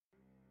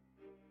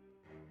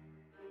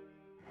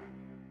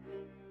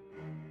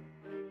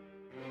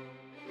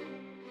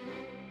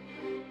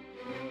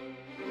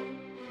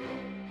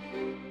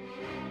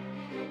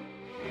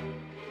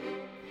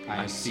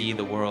I see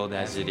the world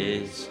as it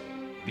is.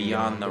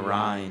 Beyond the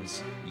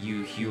Rhines,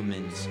 you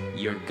humans,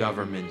 your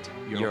government,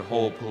 your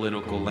whole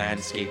political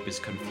landscape is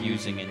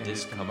confusing and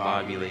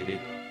discombobulated.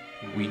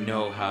 We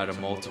know how to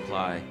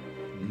multiply.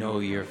 Know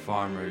your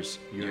farmers,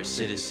 your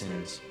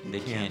citizens.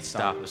 They can't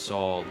stop us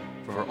all,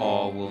 for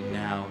all will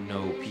now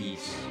know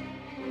peace.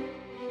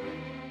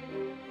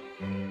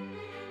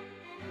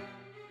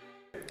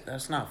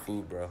 That's not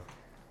food, bro.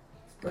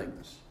 Like,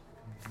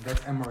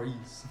 that's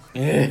MREs.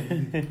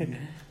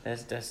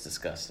 That's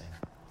disgusting.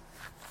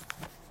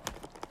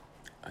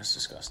 That's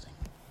disgusting.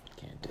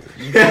 Can't do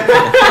it.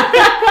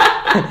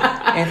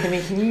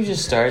 Anthony, can you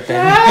just start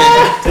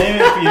that?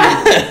 Damn it,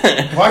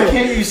 Peter. Why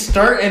can't you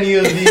start any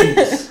of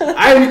these?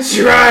 I'm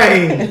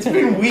trying. It's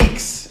been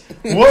weeks.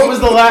 What was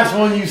the last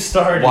one you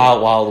started?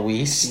 Wild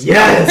West.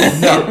 Yes.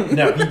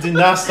 No, he did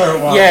not start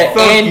Wild Yeah,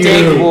 Wild. and you.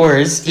 Dank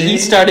Wars. He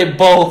started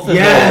both of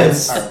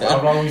Yes. those. Alright,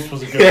 Wild Wild West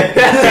was a good one.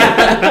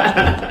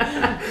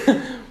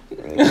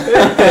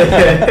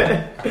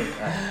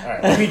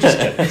 Alright, let me just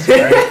get this,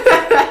 alright?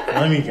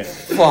 Let me get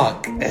this.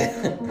 Fuck.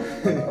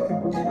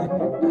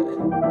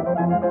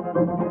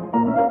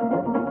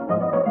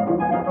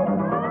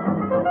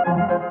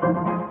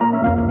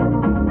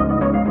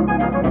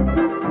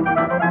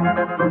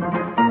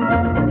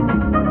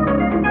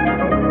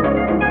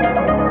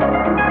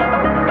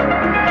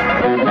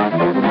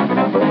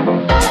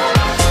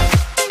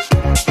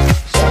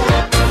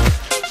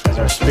 As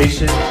our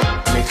spaceship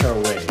makes our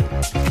way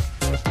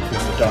through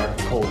the dark,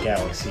 cold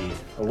galaxy,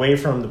 away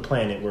from the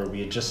planet where we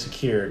had just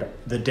secured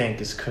the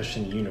dankest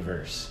cushion in the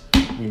universe,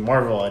 we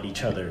marvel at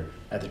each other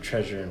at the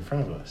treasure in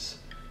front of us.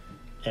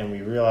 And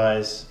we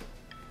realize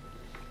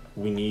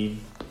we need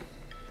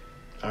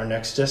our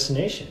next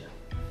destination.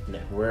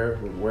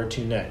 Where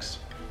to next?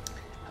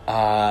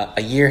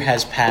 A year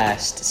has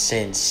passed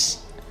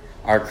since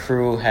our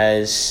crew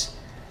has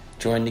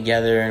joined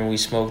together and we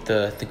smoked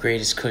the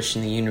greatest kush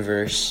in the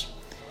universe.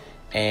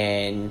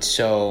 And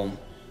so,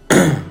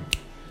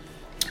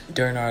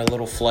 during our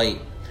little flight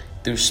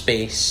through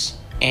space,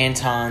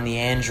 Anton the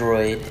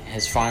android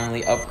has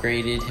finally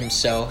upgraded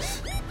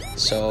himself.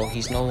 So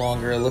he's no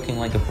longer looking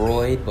like a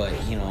broid, but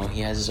you know,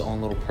 he has his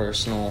own little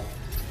personal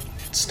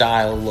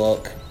style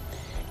look.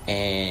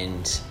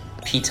 And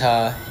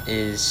Pita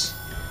is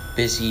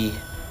busy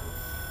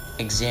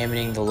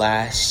examining the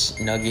last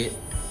nugget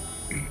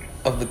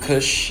of the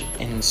kush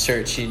and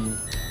searching.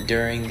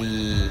 During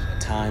the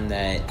time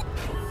that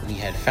we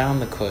had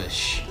found the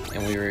kush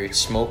and we were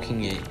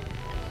smoking it,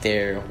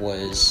 there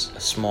was a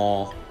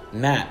small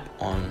map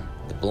on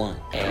the blunt,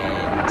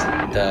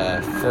 and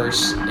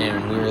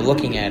we were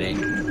looking at it,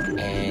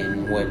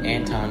 and what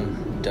Anton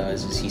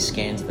does is he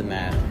scans the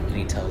map and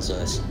he tells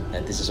us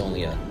that this is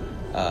only a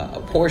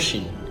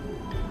portion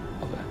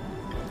of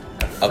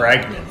A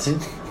fragment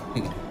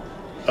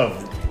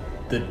of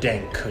the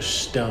dank kush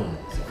stone.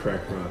 It's a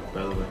crack rock,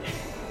 by the way.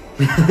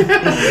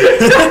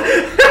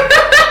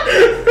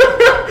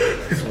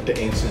 It's what the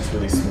ancients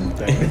really smooth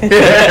that.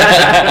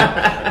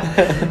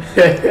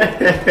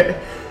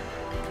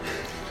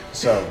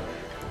 So,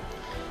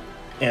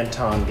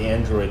 Anton, the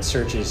android,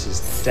 searches his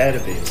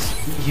database.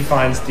 He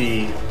finds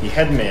the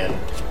headman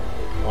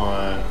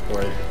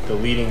or the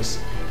leading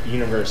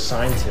universe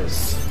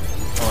scientist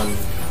on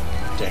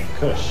Dank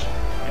Kush,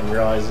 and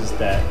realizes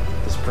that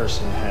this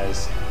person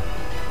has,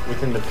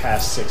 within the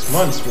past 6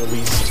 months,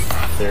 released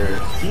their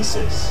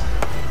thesis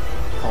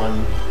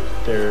on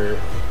their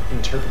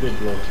interpreted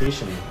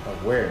location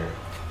of where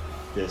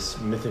this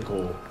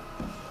mythical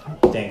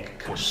Dank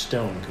Kush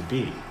stone could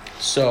be.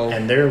 So,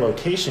 And their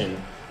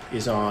location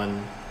is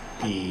on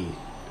the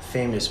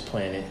famous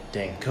planet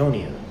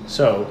Dankonia.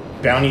 So,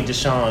 Bounty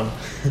Deshawn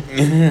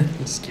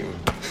just kidding.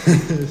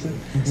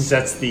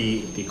 sets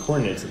the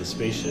coordinates of the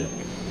spaceship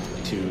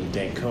to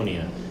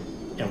Dankonia,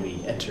 and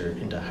we enter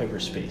into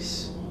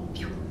hyperspace.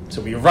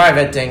 So we arrive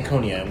at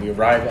Dankonia, and we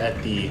arrive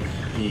at the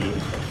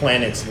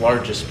planet's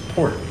largest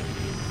port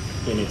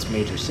in its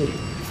major city.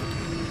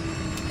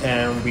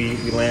 And we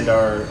land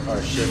our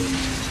ship,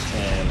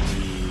 and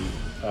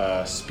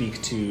we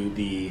speak to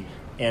the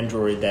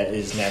android that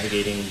is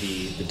navigating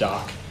the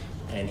dock,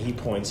 and he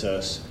points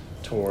us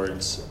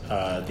towards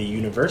the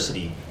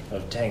University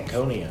of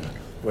Dankonia,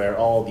 where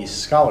all these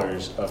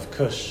scholars of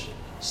Kush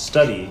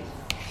study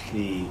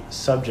the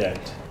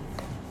subject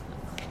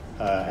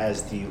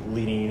as the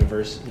leading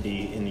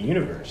university in the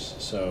universe.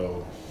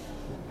 So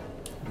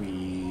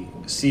we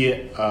see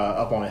it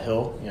up on a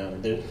hill. You know,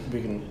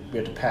 we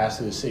have to pass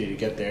through the city to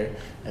get there,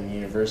 and the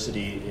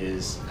university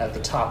is at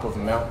the top of a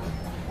mountain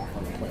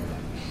on the planet.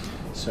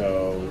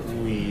 So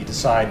we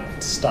decide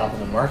to stop in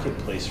the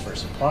marketplace for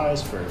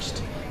supplies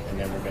first, and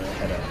then we're going to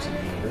head up to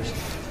the university.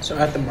 So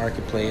at the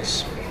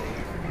marketplace,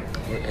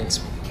 it's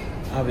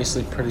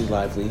obviously pretty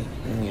lively,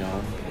 you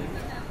know,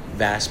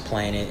 vast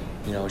planet,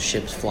 you know,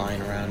 ships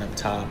flying around up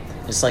top.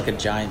 It's like a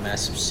giant,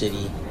 massive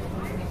city,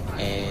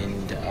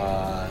 and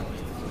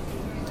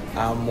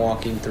I'm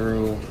walking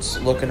through,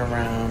 looking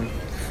around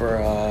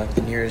for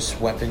the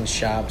nearest weapons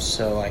shop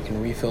so I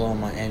can refill on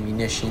my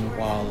ammunition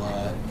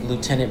while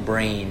Lieutenant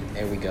Brain,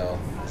 there we go.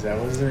 Is that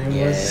what his name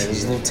Yeah, was? it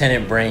was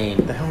Lieutenant Brain.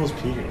 What the hell was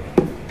Peter?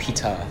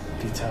 Pita.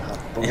 Peter.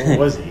 But what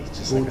was he?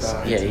 Just like a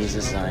scientist? Yeah, he's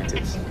a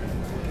scientist.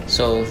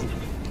 So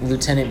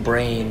Lieutenant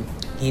Brain,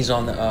 he's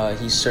on the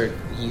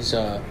he's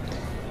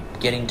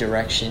getting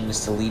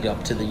directions to lead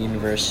up to the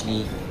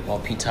university while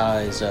Pita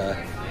is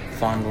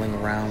fondling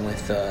around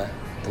with the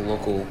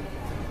local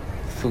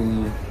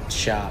food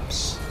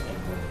shops.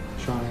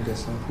 Trying to get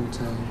some food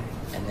time.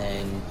 And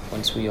then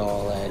once we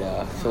all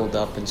had filled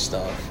up and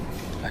stuff,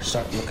 I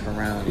start looking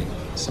around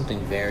and something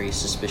very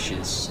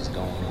suspicious is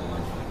going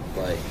on,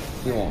 but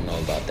we won't know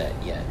about that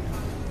yet.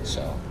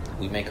 So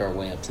we make our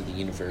way up to the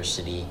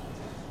university,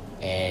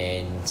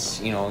 and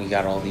you know, you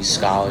got all these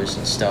scholars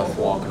and stuff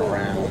walking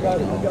around,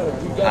 you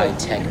know,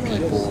 high-tech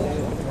people,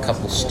 a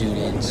couple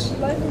students.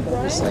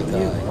 It's like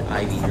an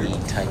Ivy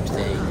League type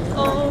thing.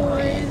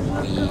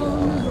 And we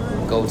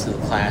go to the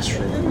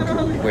classroom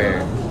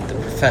where the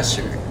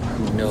professor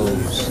who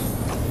knows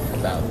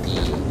about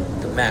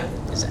the map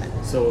is at.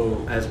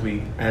 So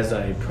as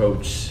I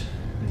approach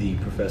the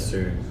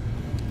professor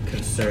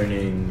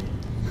concerning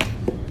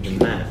the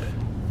map,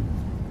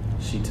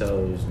 she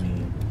tells me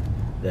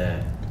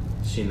that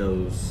she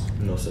knows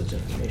no such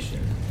information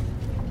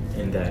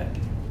and that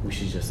we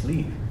should just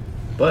leave.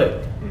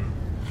 But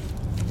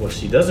what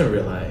she doesn't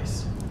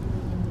realize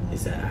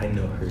is that I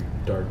know her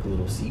dark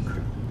little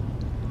secret.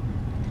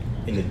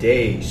 In the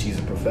day, she's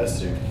a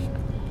professor,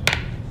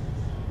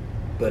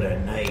 but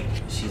at night,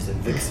 she's a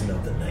vixen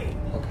of the night.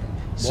 Okay.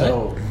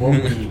 So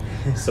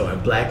I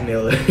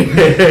blackmail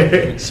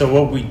her. So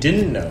what we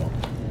didn't know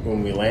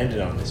when we landed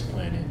on this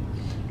planet,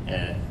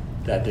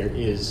 that there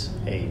is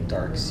a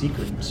dark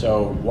secret.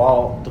 So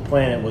while the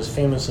planet was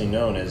famously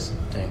known as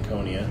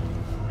Danconia,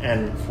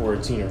 and for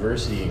its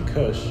university in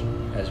Kush,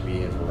 as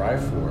we have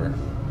arrived for,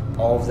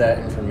 all of that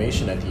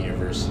information at the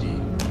university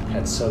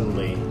had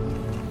suddenly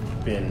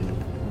been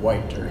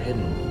wiped or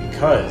hidden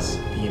because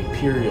the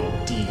Imperial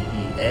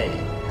DEA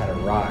had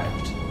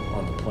arrived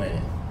on the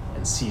planet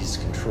and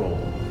seized control.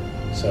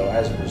 So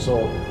as a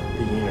result,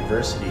 the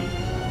university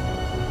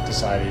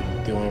decided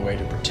the only way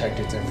to protect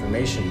its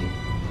information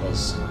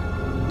was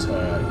to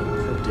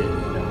encrypt it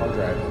in a hard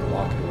drive and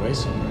lock it away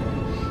somewhere.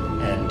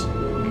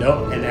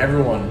 And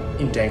everyone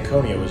in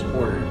Danconia was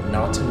ordered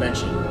not to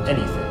mention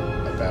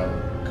anything about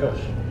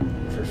Kush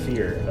for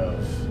fear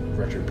of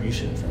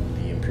retribution from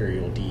the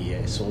Imperial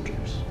DEA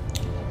soldiers.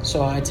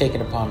 So I take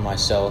it upon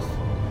myself,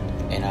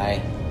 and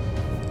I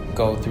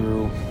go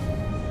through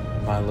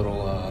my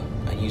little,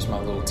 I use my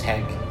little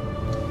tech,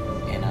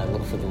 and I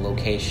look for the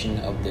location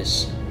of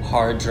this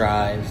hard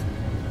drive,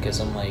 because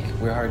I'm like,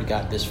 we already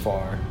got this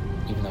far,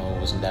 even though it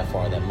wasn't that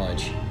far that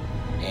much,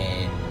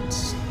 and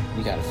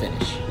we gotta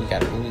finish. We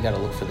gotta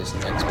look for this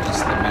next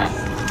piece of the map.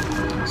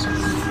 So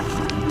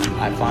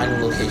I find the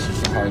location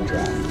of the hard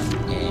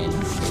drive, and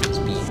it's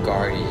being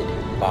guarded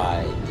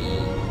by the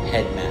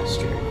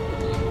headmaster of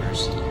the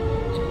university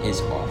in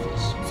his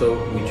office. So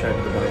we tried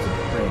to devise a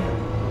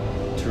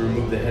plan to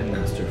remove the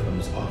headmaster from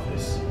his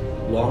office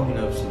long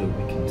enough so that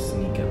we can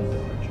sneak out the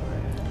hard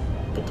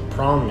drive. But the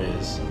problem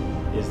is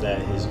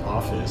that his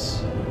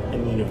office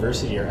and the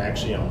university are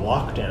actually on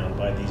lockdown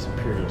by these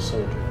Imperial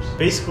soldiers.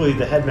 Basically,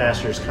 the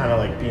headmaster is kind of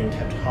like being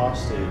kept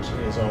hostage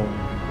in his own,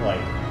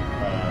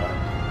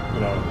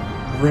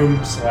 room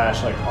 /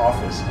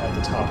 office at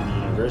the top of the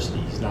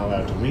university. He's not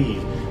allowed to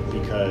leave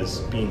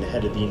because, being the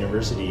head of the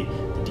university,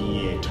 the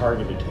DEA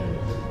targeted him,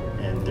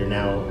 and they're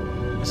now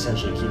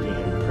essentially keeping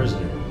him a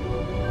prisoner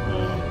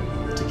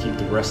to keep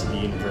the rest of the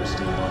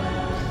university in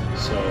line.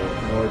 So,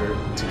 in order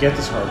to get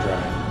this hard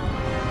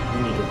drive,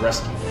 we need to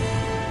rescue him.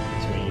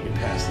 So we need to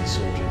pass these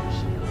soldiers.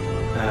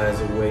 As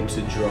a way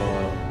to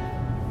draw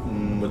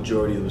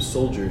majority of the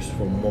soldiers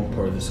from one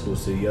part of the school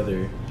to the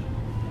other,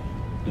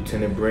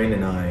 Lieutenant Brain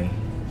and I,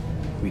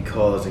 we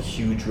caused a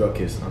huge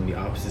ruckus on the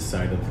opposite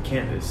side of the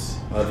campus,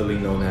 otherly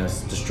known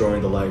as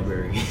destroying the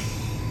library.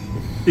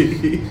 Get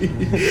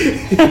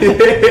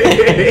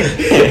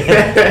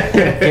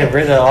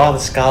rid of all the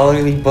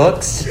scholarly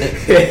books?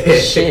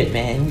 Shit,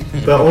 man.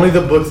 But only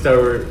the books that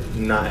were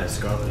not as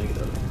scholarly,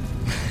 though.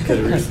 Because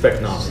we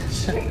respect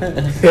knowledge.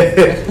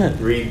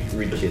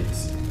 read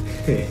kids.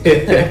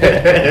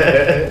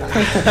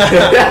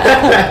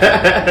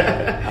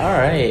 All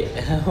right.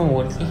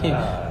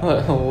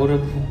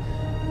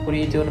 What are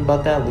you doing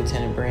about that,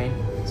 Lieutenant Brain?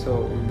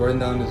 So we burn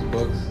down his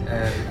books,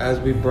 and as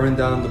we burn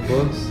down the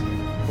books,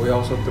 we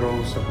also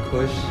throw some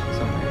kush,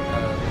 some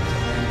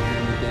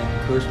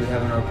kush we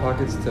have in our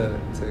pockets to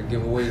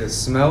give away the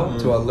smell,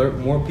 to alert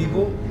more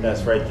people.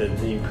 That's right, the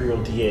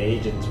Imperial DA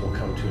agents will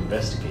come to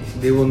investigate.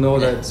 They will know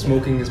that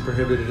smoking is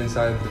prohibited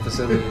inside the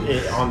facility.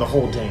 On the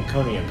whole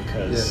Danconia,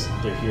 because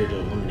they're here to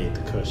eliminate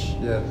the kush.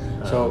 Yeah,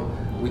 so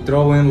we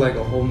throw in like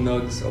a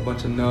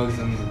bunch of nugs,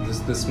 and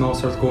the smell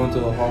starts going to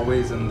the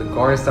hallways, and the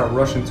guards start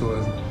rushing to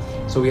us.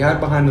 So we hide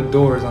behind the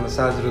doors, on the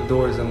sides of the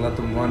doors, and let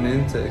them run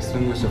in to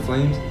extinguish the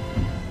flames.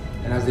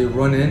 And as they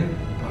run in,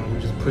 we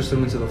just push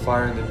them into the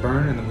fire and they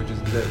burn, and then we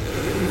just dip.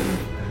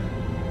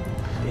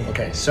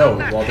 Okay, so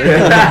while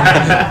they're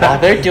While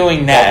they're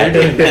doing that,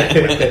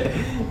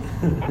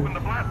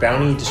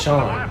 Bounty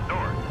Deshawn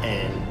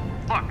and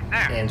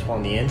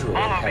Antoine the Android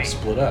have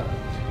split up.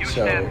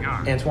 So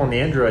Antoine the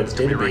Android's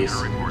database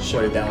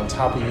showed that on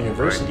top of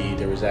University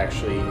there was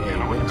actually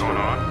a wind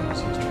turbine that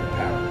was used for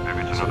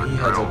power. So he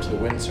heads up to the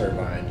wind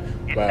turbine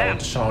while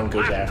Deshawn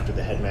goes after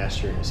the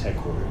headmaster in his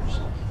headquarters.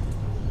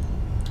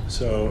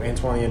 So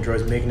Antoine the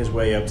Android's making his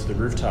way up to the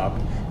rooftop,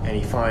 and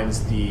he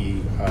finds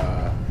the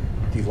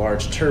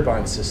large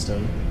turbine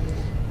system,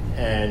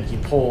 and he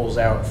pulls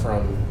out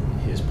from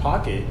his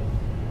pocket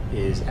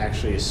is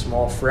actually a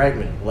small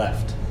fragment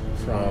left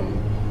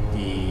from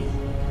the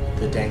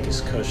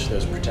Dankus Kush that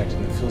was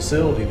protecting the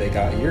facility they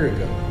got a year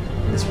ago.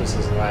 And this was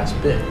his last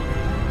bit.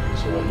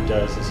 So what he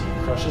does is he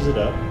crushes it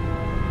up,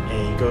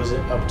 and he goes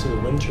up to the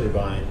wind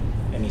turbine,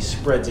 and he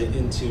spreads it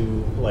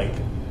into like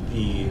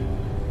the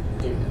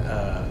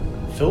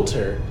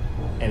filter,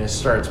 and it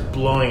starts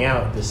blowing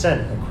out the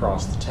scent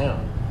across the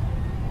town.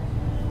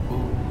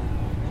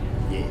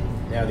 Yeah.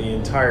 Now the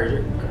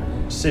entire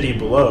city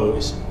below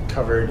is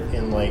covered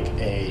in like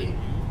a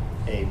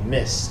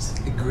mist.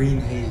 A green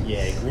haze.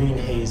 Yeah, a green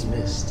haze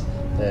mist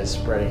that is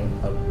spreading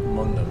up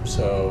among them.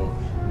 So,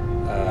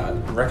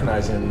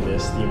 recognizing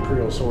this, the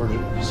Imperial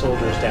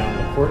soldiers down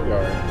in the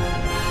courtyard,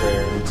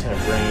 where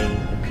Lieutenant Brain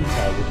and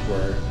Pitai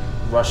were,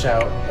 rush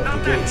out of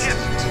the gates to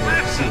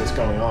see what's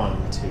going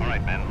on, to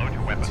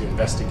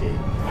investigate.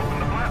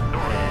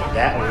 And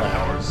that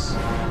allows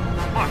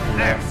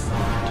enough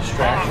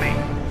distraction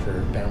for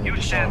Bounty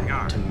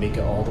Deshawn to make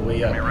it all the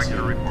way up to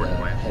the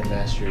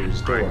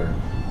headmaster's door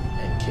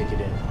and kick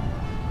it in,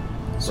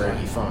 where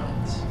he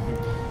finds.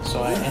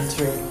 so I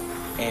enter,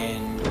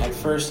 and at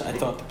first I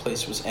thought the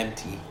place was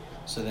empty.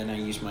 So then I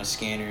used my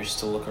scanners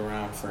to look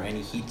around for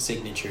any heat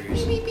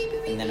signatures,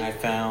 and then I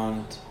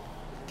found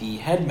the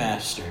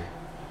headmaster.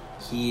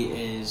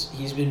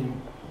 He's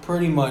been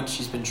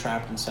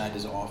trapped inside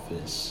his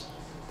office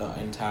the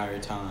entire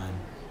time,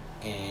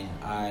 and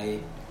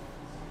I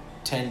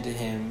tend to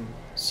him,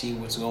 see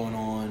what's going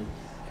on,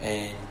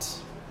 and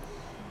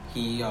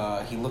he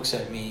looks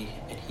at me,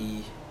 and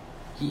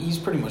he's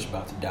pretty much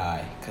about to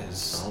die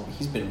because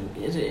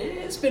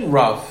it's been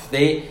rough.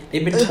 They've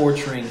been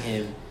torturing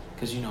him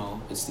because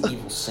it's the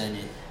evil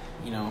Senate.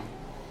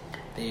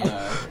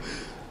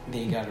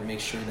 They got to make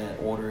sure that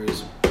order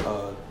is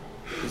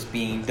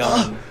being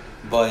done,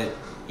 but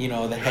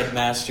the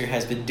headmaster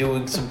has been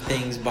doing some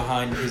things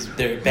behind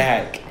their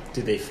back.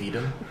 Did they feed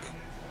him?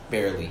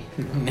 Barely.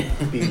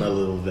 Be my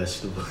little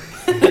vegetable.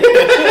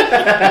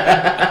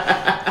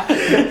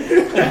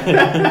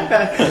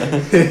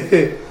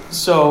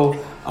 So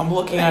I'm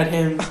looking at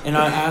him and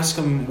I ask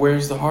him,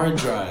 "Where's the hard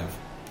drive?"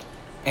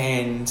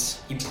 And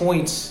he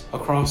points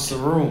across the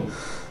room,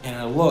 and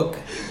I look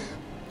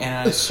and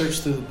I search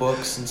through the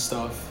books and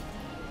stuff,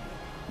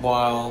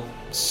 while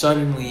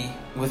suddenly,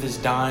 with his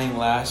dying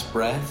last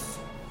breath,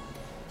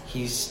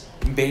 he's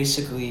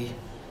basically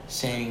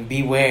saying,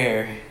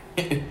 "Beware,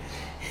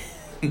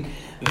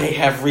 they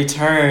have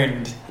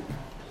returned."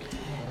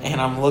 And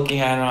I'm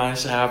looking at him and I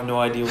just have no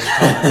idea what he's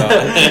talking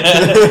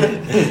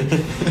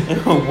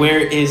about. Where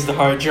is the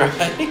hard drive?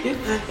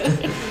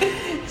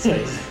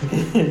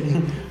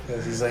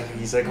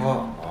 He's like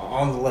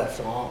on the left,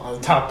 on the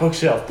top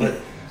bookshelf,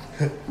 but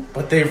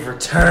they've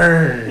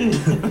returned.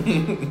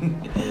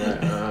 And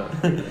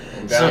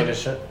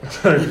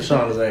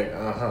Deshawn is like,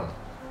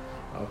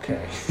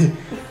 okay.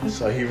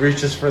 So he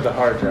reaches for the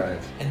hard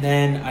drive, and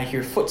then I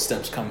hear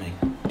footsteps coming,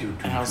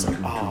 and I was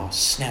like, "Oh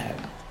snap!"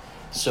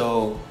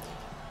 So,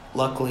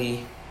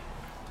 luckily,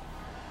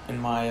 in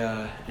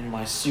my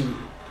suit,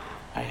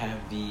 I have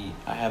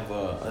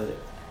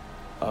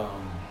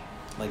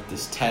like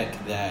this tech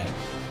that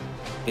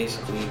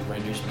basically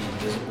renders me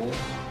invisible.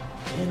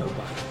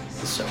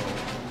 So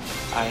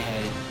I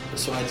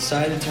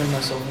decided to turn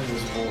myself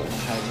invisible, and I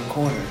hide in the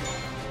corner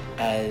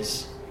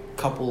as a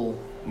couple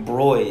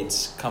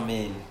broids come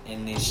in,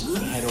 and they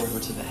head over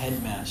to the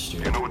headmaster.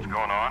 You know what's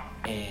going on?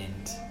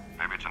 And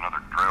Maybe it's another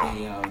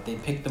drill. they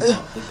pick them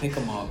up. They pick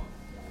him up,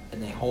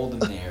 and they hold him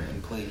there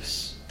in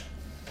place,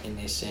 and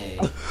they say,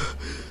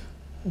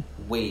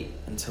 "Wait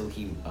until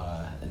he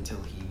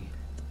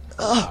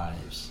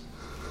arrives."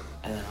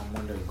 And then I'm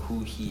wondering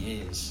who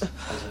he is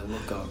as I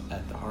look up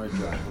at the hard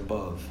drive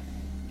above,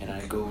 and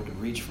I go to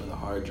reach for the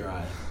hard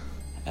drive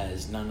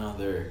as none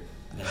other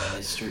than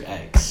Mr.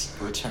 X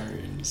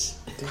returns.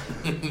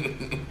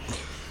 And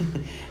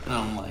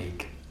I'm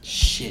like,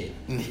 shit,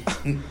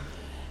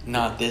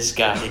 not this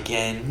guy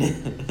again.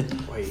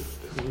 Wait,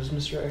 who was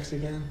Mr. X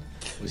again?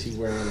 Was he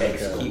wearing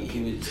like a...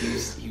 He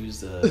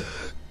was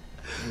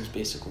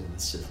basically the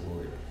Sith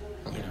Lord.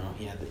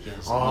 He has the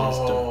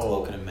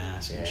cloak and a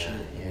mask and shit.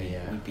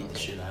 We beat the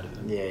shit out of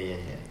him. Yeah.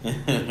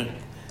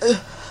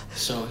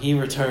 So he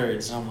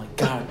returns, and I'm like,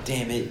 God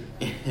damn it.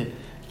 You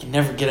can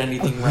never get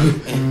anything right.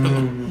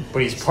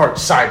 But he's part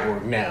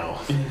cyborg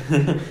now.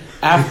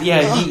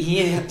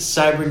 He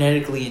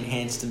cybernetically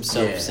enhanced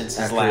himself since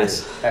his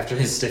last. After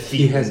his defeat,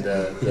 He has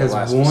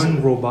last one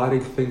episode.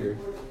 robotic finger.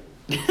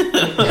 And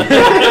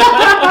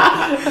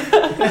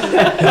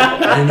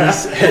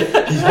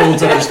he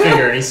holds up his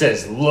finger and he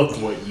says, "Look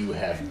what you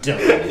have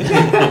done."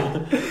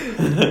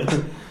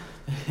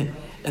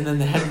 And then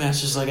the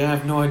headmaster's like, "I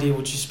have no idea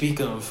what you speak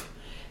of."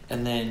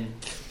 And then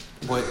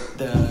what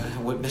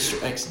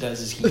Mr. X does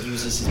is he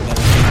uses his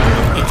metal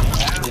finger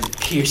and then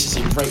pierces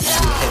it right into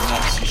the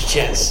headmaster's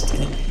chest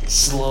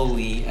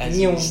slowly as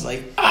he's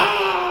like,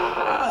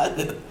 "Ah!"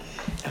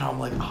 And I'm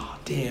like, "Oh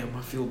damn,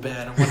 I feel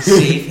bad. I want to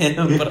save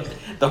him, but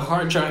the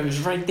hard drive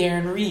is right there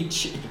in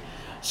reach."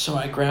 So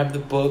I grab the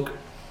book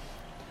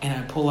and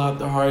I pull out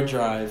the hard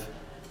drive,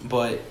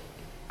 but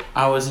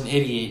I was an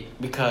idiot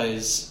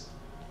because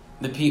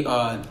the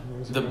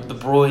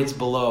broids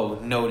below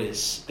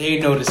notice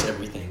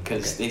everything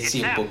because they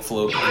see a book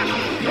float.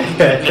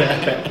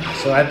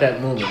 So at that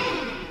moment,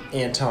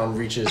 Anton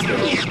reaches the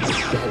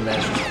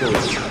headmaster's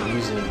quarters and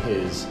using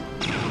his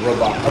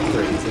robot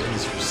upgrades that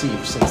he's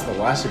received since the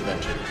last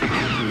adventure,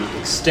 he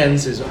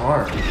extends his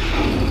arm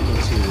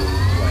into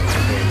like a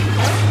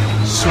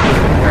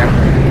super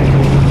grappling.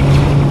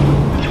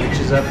 He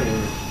reaches up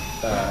and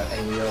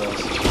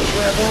yells,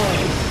 "Grab on!"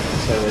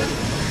 So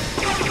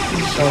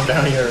Sean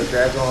Downey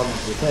grabs on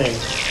the thing,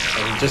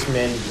 and he just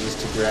manages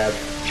to grab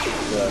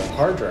the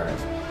hard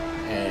drive,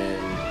 and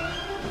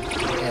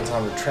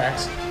Anton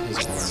retracts his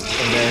arm,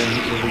 and then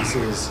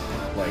releases,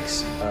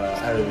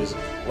 out of his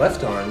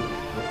left arm,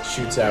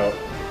 shoots out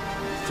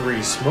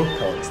 3 smoke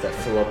pellets that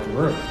fill up the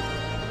room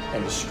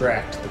and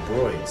distract the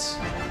droids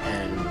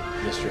and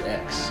Mr.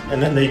 X.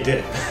 And then they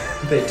dip.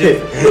 They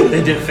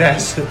dip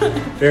fast,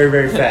 very,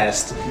 very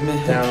fast,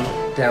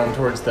 down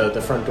towards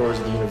the front doors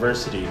of the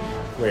university,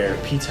 where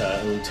Pita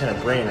and Lieutenant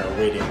Brain are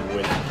waiting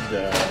with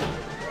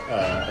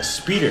a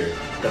speeder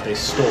that they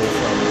stole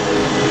from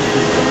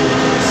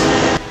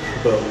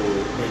But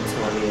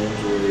Anton the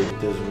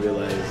android doesn't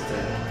realize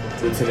that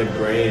Lieutenant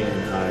Brain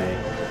and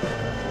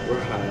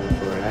we're high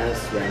off our ass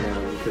right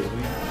now because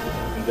we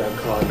got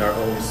caught in our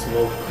own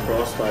smoke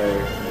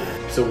crossfire.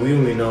 So we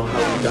only know how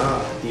we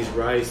got these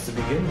rides to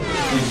begin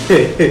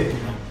with.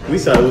 We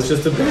thought it was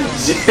just a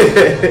bench.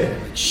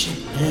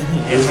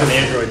 Anton the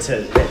android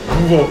says,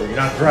 "Move over, you're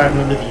not driving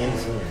under the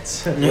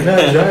influence." We're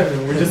not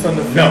driving, we're just on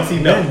the fancy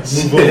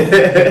bench. Move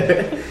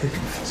over.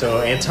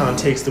 So Anton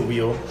takes the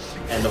wheel,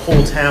 and the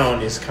whole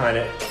town is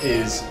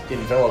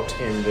enveloped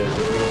in the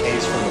green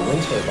haze from the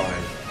wind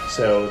turbine.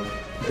 So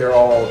they're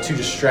all too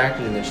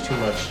distracted, and there's too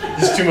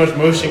much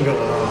motion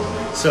going on.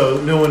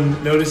 So no one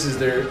notices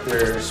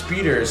their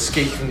speeder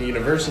escaped from the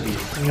university,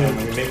 and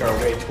we make our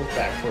way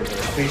back towards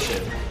our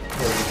spaceship,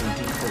 where we can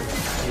decode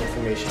the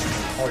information from the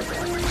hard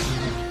drive.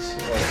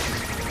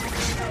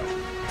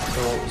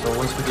 So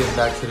once we get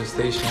back to the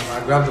station, I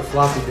grab the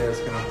floppy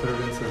disk and I put it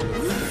into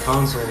the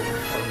console of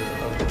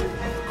the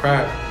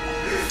crab,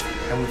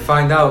 and we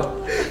find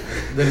out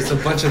that it's a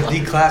bunch of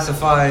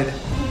declassified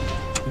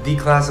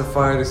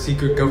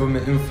secret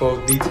government info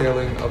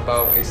detailing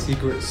about a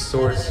secret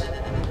source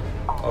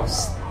of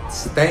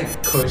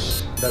stank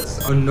kush that's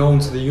unknown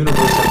to the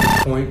universe at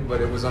this point,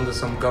 but it was under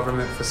some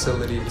government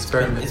facility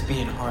experiment. It's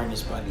being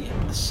harnessed by the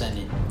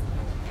Senate.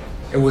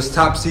 It was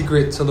top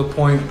secret to the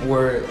point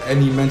where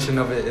any mention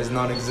of it is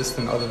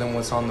non-existent other than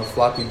what's on the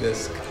floppy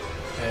disk.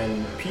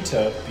 And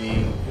Pita,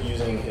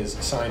 using his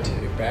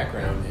scientific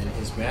background and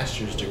his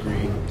master's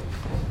degree,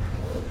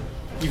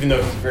 even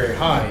though he's very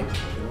high,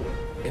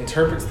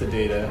 interprets the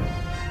data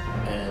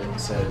and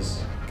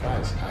says,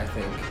 "Guys, I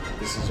think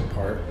this is a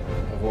part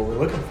of what we're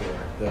looking for.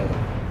 The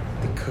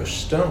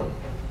Kush Stone.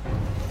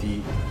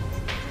 The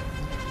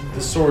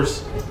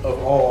source of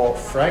all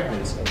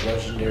fragments of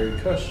legendary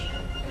Kush.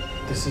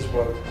 This is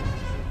what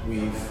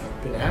we've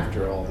been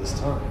after all this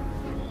time."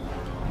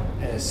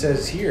 And it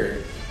says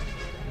here,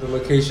 The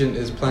location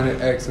is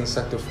Planet X in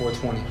Sector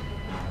 420.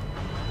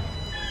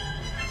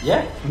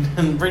 Yeah,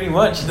 pretty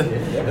much.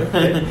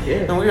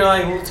 Yeah. And we were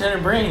like,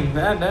 Lieutenant Brain,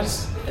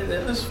 that's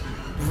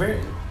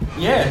very,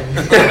 yeah.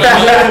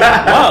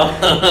 Wow.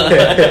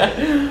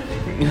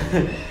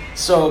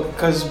 So,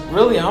 cause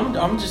really,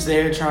 I'm just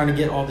there trying to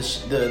get all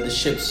the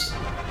ship's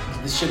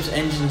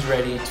engines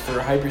ready for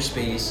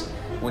hyperspace.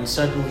 When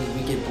suddenly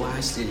we get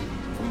blasted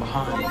from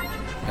behind,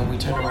 and we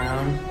turn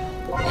around,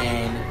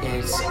 and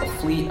it's a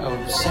fleet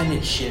of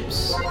Senate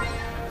ships.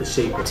 The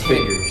shape of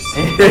fingers.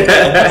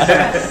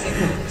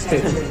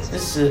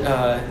 This is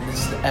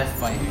the F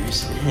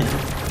fighters,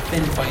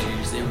 Fin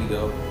fighters. There we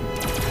go.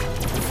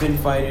 The Fin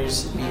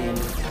fighters being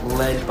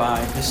led by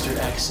Mr.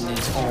 X in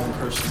his own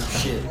personal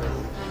ship.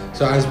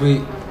 So as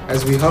we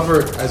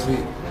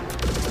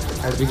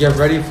get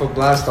ready for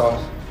blast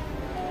off,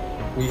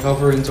 we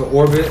hover into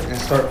orbit and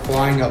start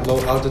flying at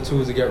low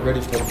altitude to get ready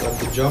for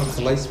the jump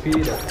to light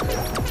speed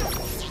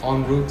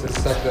en route to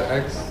Sector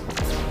X,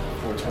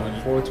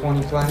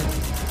 420 planet.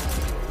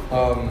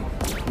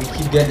 We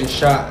keep getting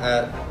shot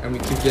at and we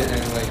keep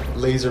getting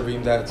laser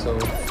beamed at. So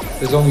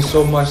there's only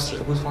so much.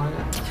 Who's flying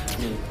it?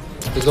 Me.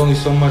 There's only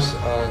so much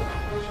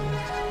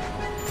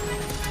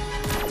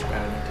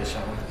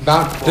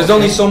There's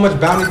only so much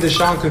Bounty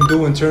Deshaun can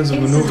do in terms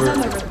of maneuver.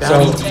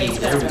 Bounty So, D,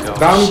 there we go.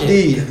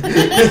 Bounty Shit. D.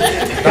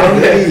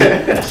 Bounty D.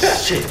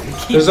 Shit.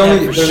 There's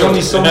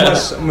only so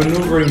much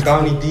maneuvering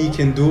Bounty D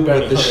can do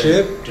with the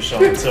ship.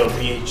 Deshaun, so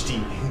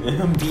BHD.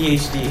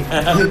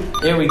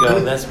 BHD. There we go.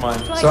 That's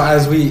mine. So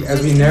as we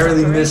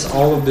narrowly miss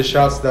all of the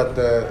shots that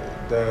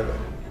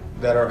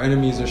that our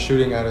enemies are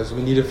shooting at us,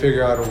 we need to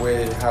figure out a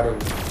way how to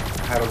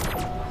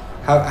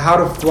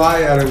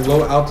fly at a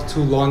low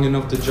altitude long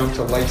enough to jump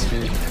to light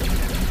speed.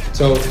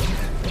 So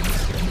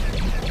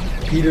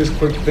Peter's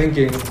quick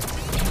thinking.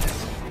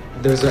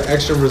 There's an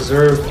extra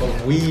reserve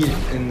of weed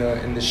in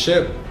the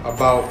ship,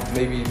 about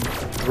maybe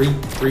 3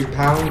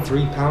 pounds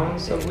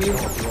of weed.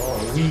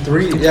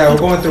 Yeah, we're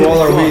going through all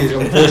our weed,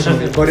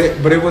 unfortunately. But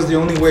it was the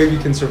only way we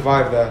can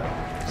survive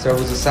that. So it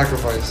was a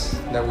sacrifice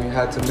that we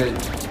had to make.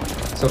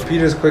 So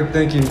Peter's quick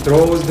thinking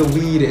throws the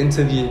weed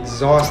into the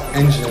exhaust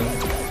engine,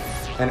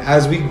 and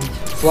as we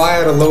fly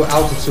at a low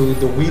altitude,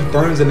 the weed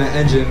burns in the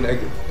engine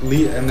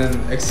and then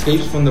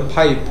escapes from the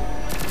pipe.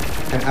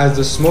 And as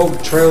the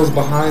smoke trails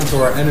behind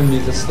to our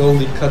enemies, it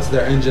slowly cuts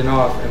their engine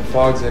off and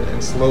fogs it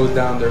and slows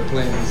down their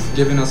planes,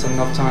 giving us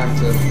enough time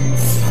to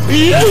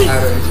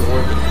add it into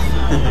orbit.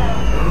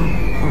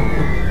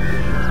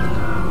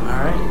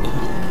 Alright.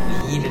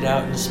 Eat it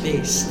out into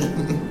space.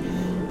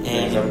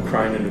 And I'm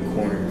crying in the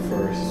corner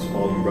for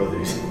Swollen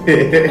Brothers.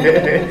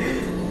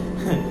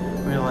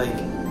 We're like,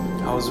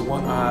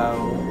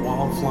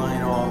 while I'm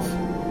flying off,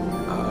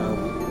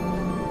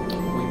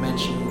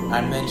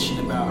 I mentioned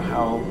about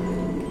how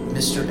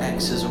Mr.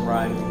 X has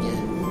arrived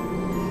again,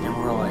 and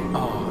we're like,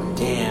 oh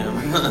damn.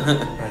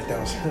 Right, it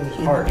was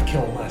hard to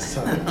kill my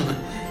son.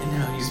 And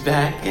now he's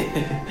back.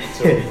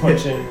 So we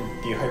punch in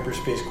the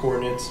hyperspace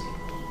coordinates,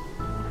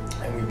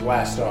 and we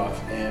blast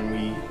off, and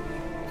we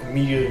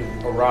immediately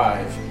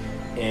arrive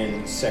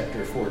in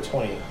Sector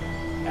 420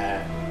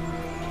 at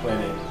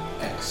Planet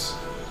X.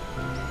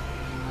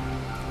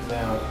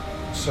 Now,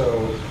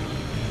 so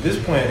this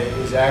planet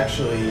is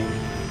actually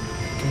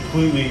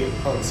completely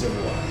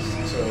uncivilized.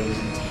 So it is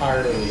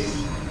entirely,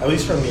 at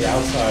least from the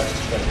outside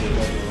perspective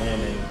of the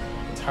landing,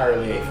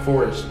 entirely a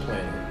forest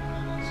planet.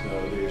 So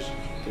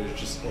there's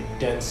just like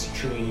dense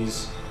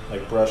trees,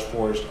 like brush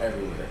forest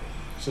everywhere.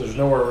 So there's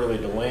nowhere really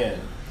to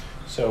land.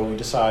 So we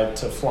decide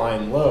to fly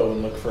in low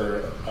and look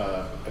for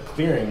a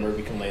clearing where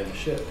we can land the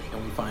ship.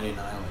 And we find an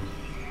island.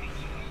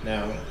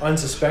 Now,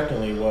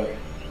 unsuspectingly, what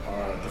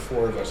the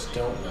four of us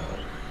don't know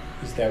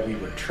is that we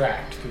were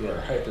tracked through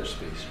our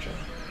hyperspace jump,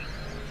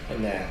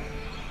 and that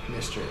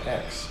Mr.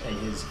 X and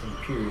his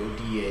Imperial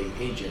DA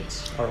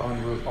agents Are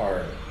en route.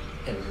 are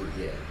en route,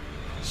 yeah.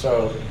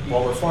 So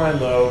while we're flying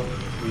low,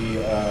 we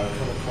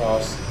come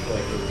across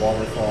like a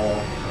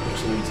waterfall,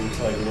 which leads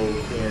into like a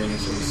little clearing.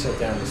 So we set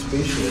down the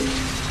spaceship,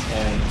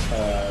 and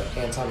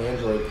Anton the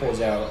android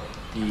pulls out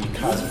the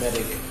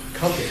cosmetic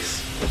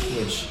compass,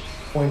 which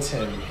points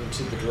him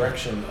into the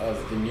direction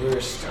of the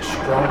nearest,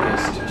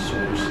 strongest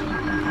source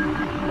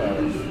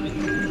of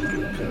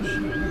Kush.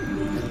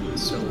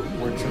 So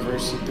we're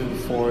traversing through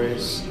the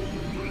forest,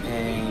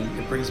 and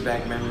it brings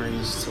back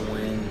memories to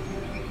when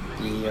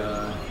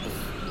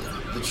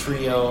the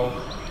trio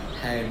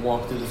had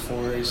walked through the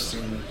forest,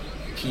 and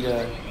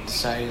PETA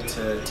decided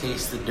to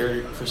taste the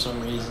dirt for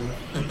some reason.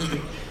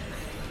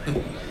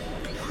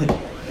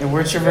 And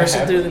we're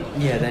traversing through the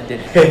that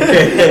did.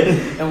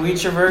 And we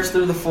traverse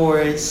through the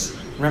forest,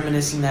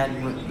 reminiscing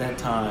that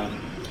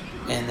time,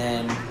 and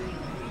then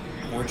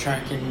we're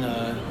tracking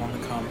on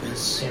the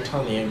compass.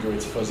 Anton the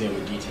android's fuzzy on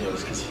the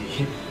details because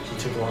he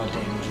took a lot of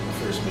damage in the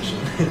first mission.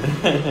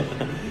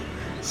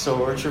 So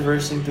we're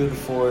traversing through the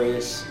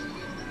forest,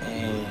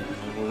 and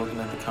we're looking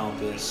at the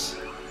compass,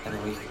 and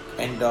then we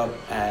end up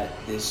at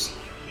this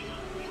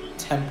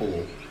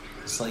temple.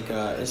 It's like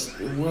it's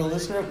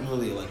not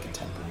really like a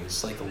temple.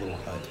 It's like a little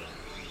hut.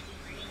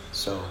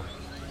 So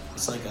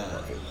it's like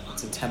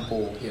it's a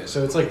temple. Yeah,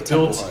 so it's like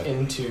temple built hut.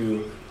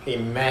 into a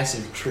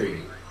massive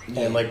tree.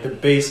 Yeah. And like the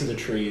base of the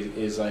tree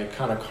is like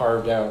kind of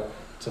carved out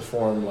to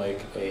form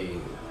like a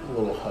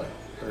little hut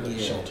or like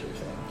shelter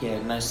thing.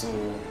 Yeah, nice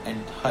little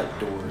hut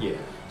door. Yeah.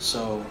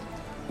 So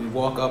we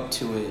walk up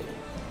to it,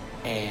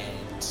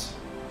 and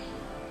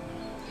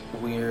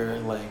we're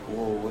like,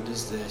 whoa, what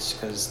is this?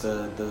 Because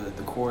the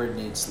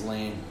coordinates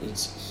land,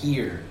 it's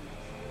here,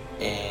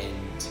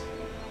 and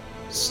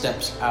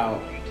steps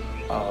out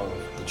of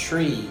the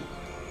tree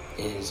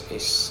is a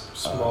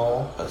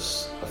Small. a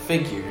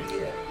figure.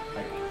 Yeah.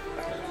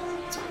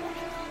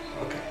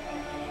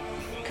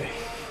 Okay.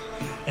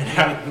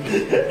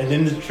 And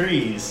in the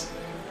trees,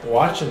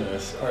 watching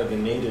us are the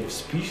native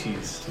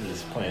species to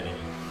this planet,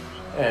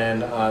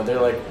 and they're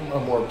like a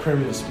more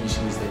primitive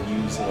species that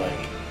use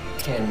like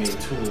handmade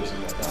tools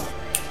and whatnot.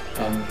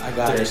 And I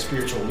got their it.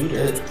 spiritual leader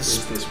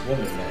is this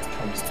woman that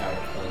comes out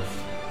of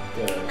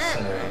the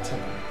center of the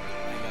temple.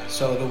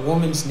 So the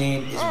woman's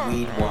name is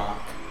Weed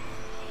Walk,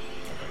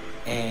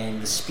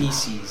 and the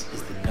species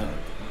is the nug.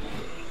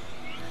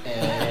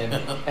 And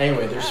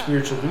anyway, their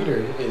spiritual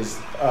leader is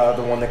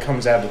the one that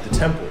comes out of the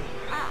temple.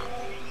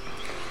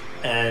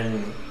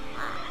 And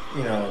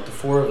the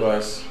four of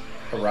us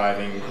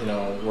arriving,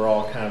 we're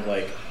all kind of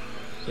like,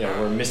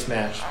 we're a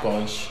mismatched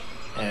bunch,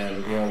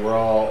 and we're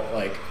all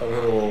like a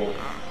little,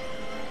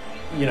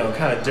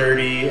 kind of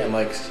dirty and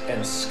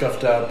and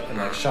scuffed up and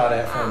like shot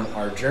at from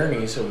our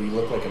journey, so we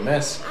look like a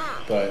mess.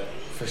 But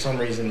for some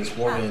reason, this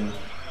woman,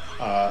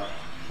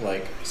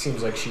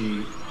 seems like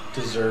she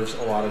deserves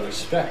a lot of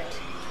respect,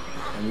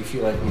 and we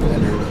feel like we've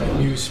entered a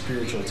new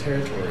spiritual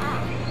territory.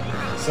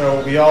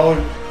 So we all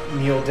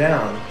kneel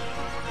down,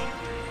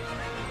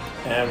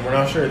 and we're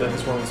not sure that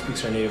this woman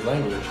speaks our native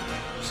language.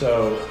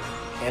 So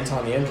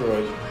Anton the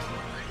android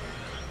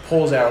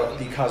pulls out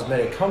the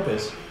cosmetic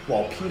compass,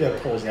 while PETA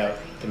pulls out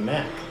the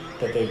map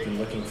that they've been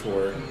looking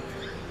for.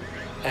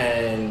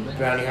 And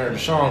Bounty Hunter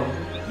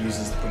Dashong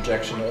uses the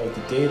projection of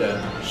the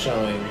data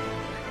showing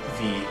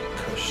the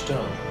Kush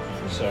Stone.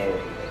 So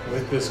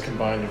with this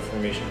combined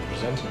information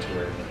presented to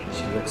her,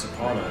 she looks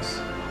upon us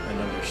and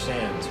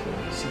understands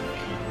what we seek.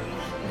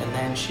 And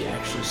then she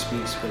actually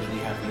speaks because we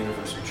have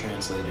universal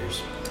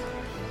translators.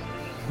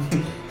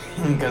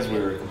 Because we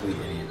were complete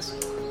idiots.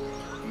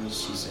 And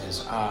she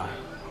says,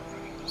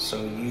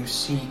 so you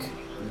seek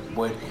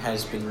what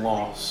has been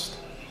lost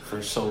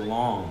for so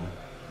long.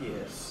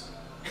 Yes.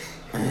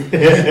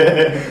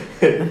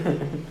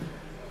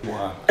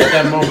 Wow. At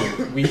that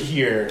moment, we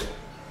hear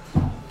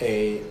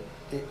a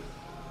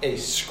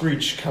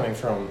screech coming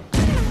from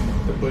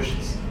The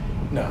bushes.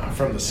 No,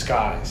 from the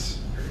skies.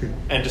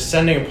 And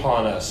descending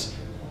upon us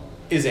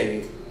is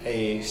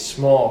a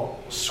small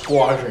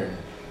squadron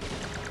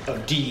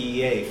of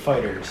DEA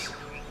fighters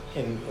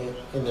in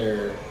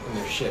their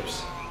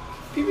ships.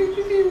 Pew, pew,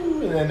 pew,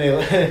 pew. And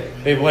then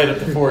they light up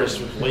the forest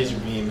with laser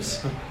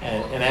beams,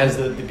 and as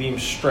the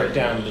beams strike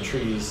down the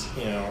trees,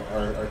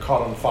 are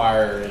caught on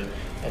fire,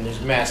 and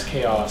there's mass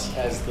chaos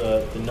as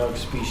the Nug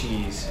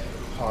species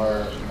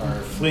are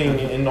fleeing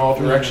in all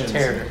directions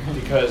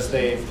because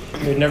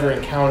they've never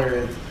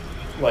encountered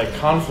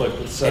conflict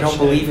with such. They don't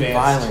believe in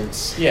advanced,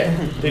 violence. Yeah,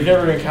 they've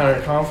never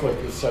encountered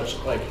conflict with such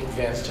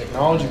advanced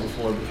technology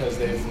before because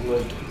they've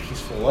lived a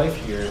peaceful life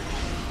here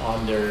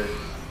on their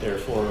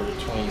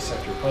 420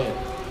 sector planet.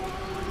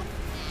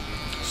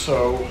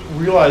 So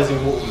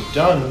realizing what we've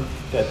done,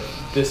 that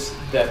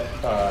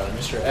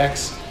Mr.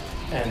 X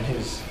and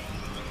his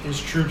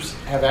troops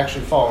have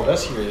actually followed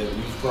us here, that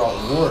we've brought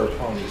war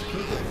upon these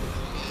people,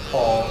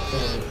 all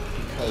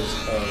because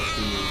of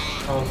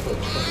the conflict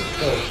of the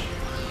Kush,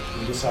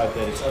 we decide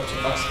that it's up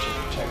to us to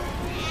protect them.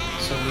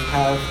 So we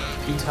have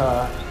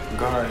PETA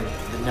guard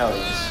the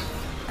Nugs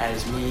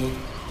as me,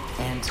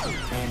 Anton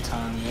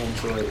the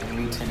android,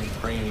 and Lieutenant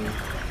Brain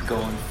go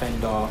and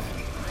fend off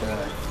the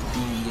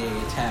DEA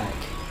attack.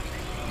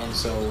 And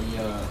so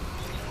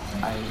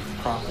I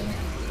prop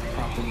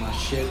in my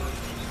ship,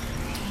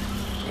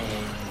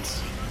 and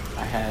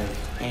I have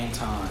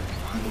Anton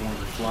be the one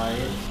to fly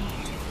it.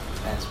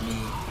 That's me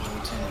and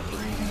Lieutenant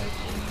Brain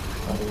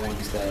are the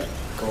ones that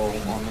go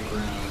on the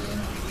ground.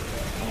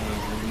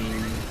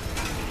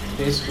 And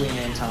basically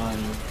Anton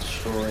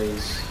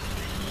destroys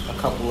a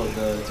couple of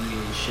the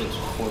DEA ships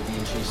before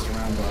being chased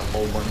around by a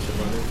whole bunch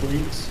of other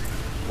fleets,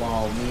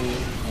 while me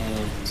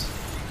and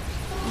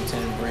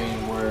Lieutenant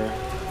Brain were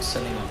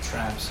setting up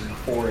traps in the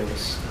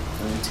forest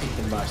and we take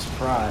them by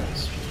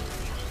surprise.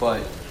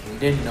 But we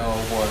didn't know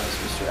was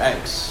Mr.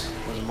 X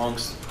was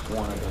amongst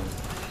one of them,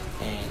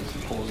 and he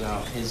pulls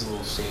out his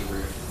little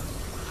saber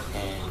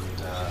and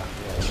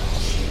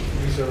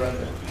We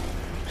surrender.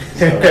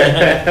 So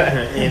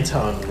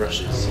Anton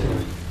rushes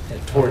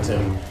towards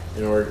him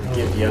in order to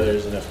give the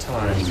others enough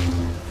time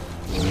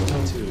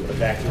to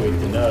evacuate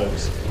the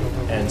Nugs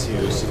and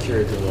to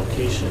secure the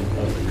location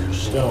of the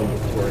Kush Stone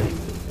before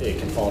it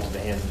can fall to the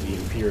hands of the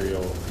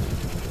Imperial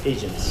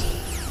agents.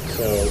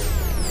 So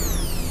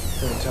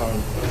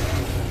Anton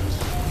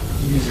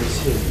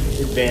uses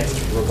his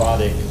advanced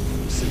robotic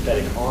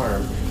synthetic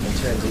arm and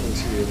turns it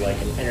into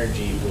an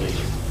energy blade,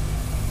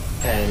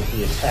 and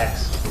he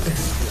attacks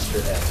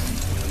Mr. X.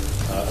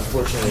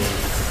 Unfortunately,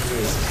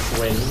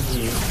 when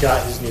he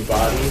got his new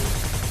body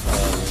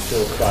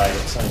built by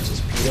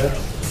scientist PETA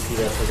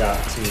forgot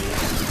to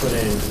put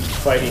in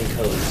fighting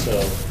code, so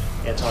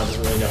Anton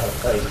doesn't really know how to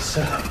fight.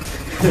 So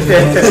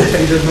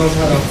He just knows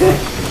how to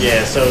fight.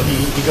 yeah, so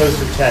he goes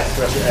to attack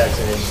Professor X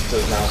and it just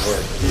does not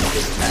work. It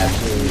just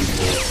absolutely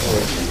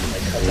works,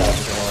 and cuts off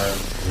his arm.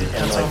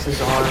 cuts off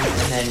his arm,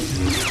 and then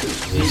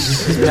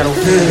uses his metal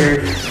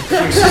finger and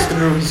pierces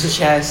through his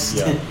chest,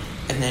 Yeah.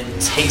 and then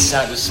takes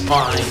out his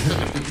spine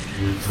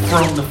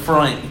from the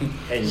front.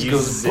 And Just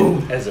uses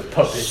goes, it as a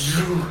puppet.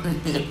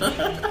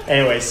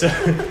 Anyway, so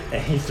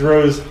and he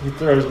throws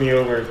me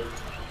over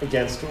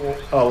against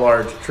a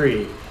large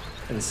tree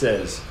and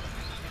says,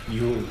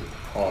 "You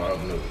are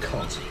of no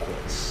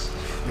consequence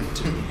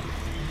to me."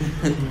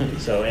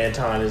 So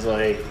Anton is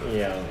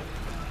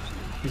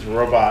he's a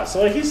robot.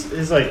 So his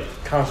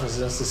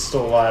consciousness is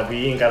still alive, but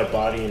he ain't got a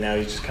body, and now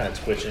he's just kind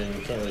of twitching.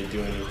 He can't really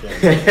do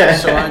anything.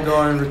 So I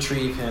go and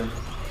retrieve him,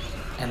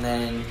 and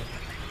then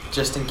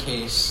just in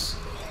case,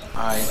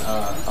 I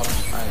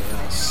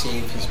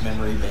save his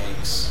memory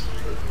banks,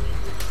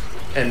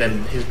 and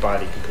then his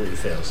body completely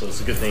fails. So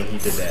it's a good thing he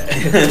did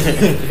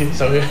that.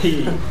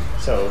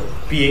 so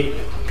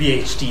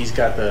BHD's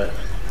got the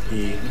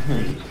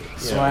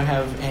So I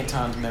have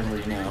Anton's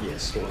memory now.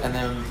 Yes. And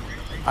then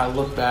I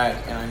look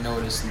back and I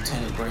notice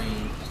Lieutenant Brain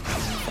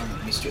is in front of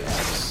Mr.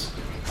 X.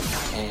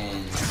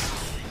 And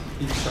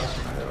He chops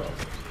my head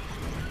off.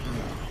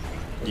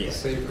 Yeah,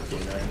 Saber. he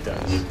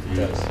does.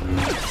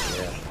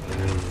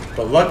 Yeah.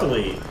 But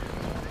luckily,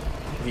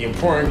 the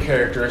important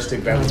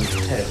characteristic about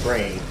Lieutenant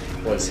Brain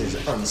was his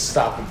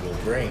unstoppable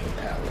brain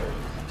power.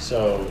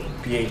 So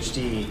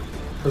BHD,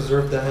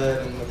 Preserve the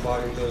head and the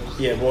body lives.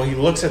 yeah, well, he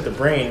looks at the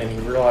brain and he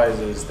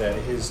realizes that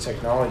his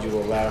technology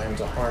will allow him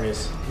to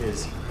harness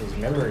his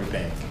memory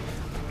bank.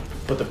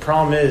 But the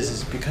problem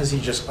is because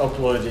he just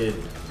uploaded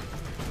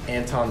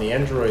Anton the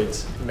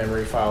android's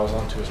memory files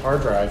onto his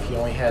hard drive, he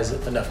only has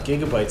enough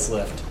gigabytes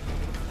left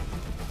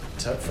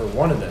for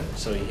one of them,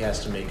 so he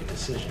has to make a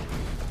decision.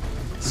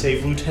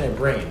 Save Lieutenant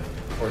Brain,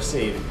 or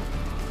save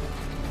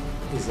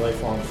his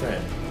lifelong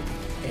friend,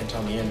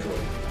 Anton the android,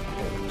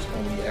 who was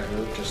only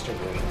ever just a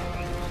robot.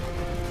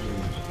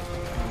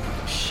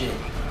 shit.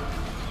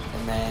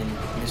 And then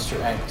Mr.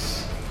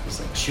 X is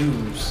like,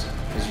 choose,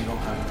 because you don't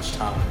have much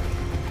time.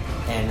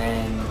 And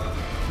then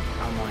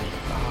I'm like,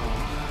 oh,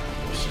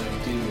 what should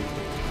I do?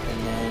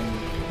 And then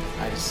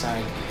I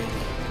decide to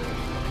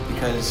pick,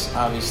 because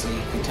obviously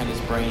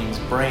Lieutenant Brain's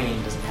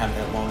brain doesn't have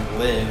that long to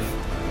live,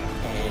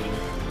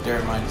 and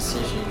during my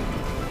decision,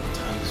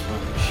 time is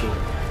running short.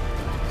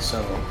 So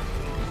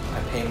I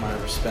pay my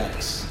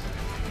respects,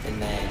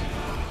 and then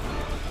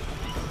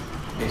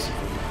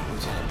basically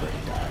Lieutenant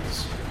Brain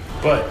dies.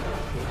 But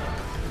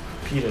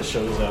PETA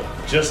shows up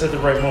just at the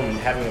right moment,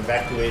 having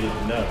evacuated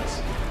the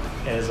nuts,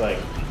 and is like,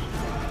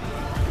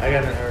 I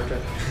got an hard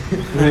drive.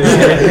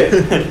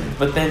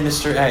 But then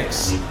Mr.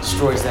 X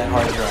destroys that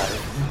hard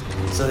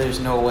drive, so there's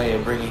no way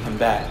of bringing him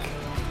back.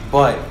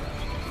 But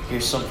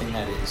here's something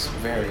that is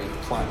very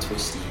plot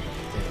twisty.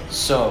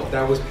 So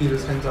That was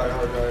Peter's hentai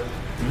hard drive.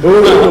 He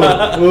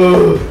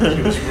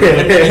was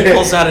really, he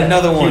pulls out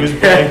another one, he was,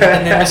 and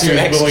then Mr.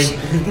 X willing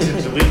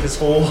to delete this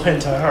whole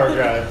entire hard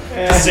drive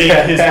to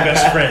save his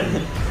best friend.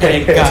 and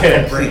it got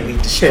completely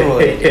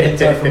destroyed.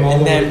 Hentai from all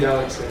And over then- the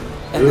galaxy.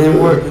 And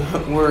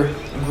then we're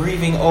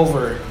grieving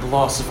over the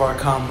loss of our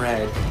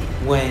comrade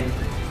when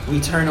we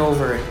turn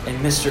over and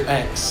Mr.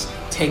 X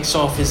takes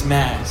off his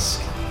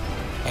mask,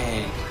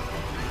 and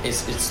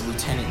it's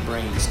Lieutenant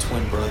Brain's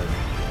twin brother.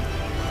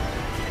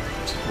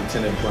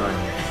 Lieutenant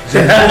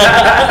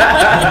Brian.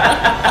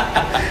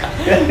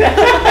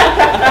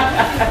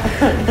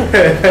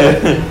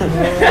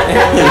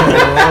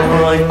 And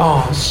we're like,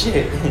 oh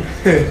shit.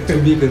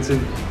 To be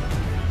continued.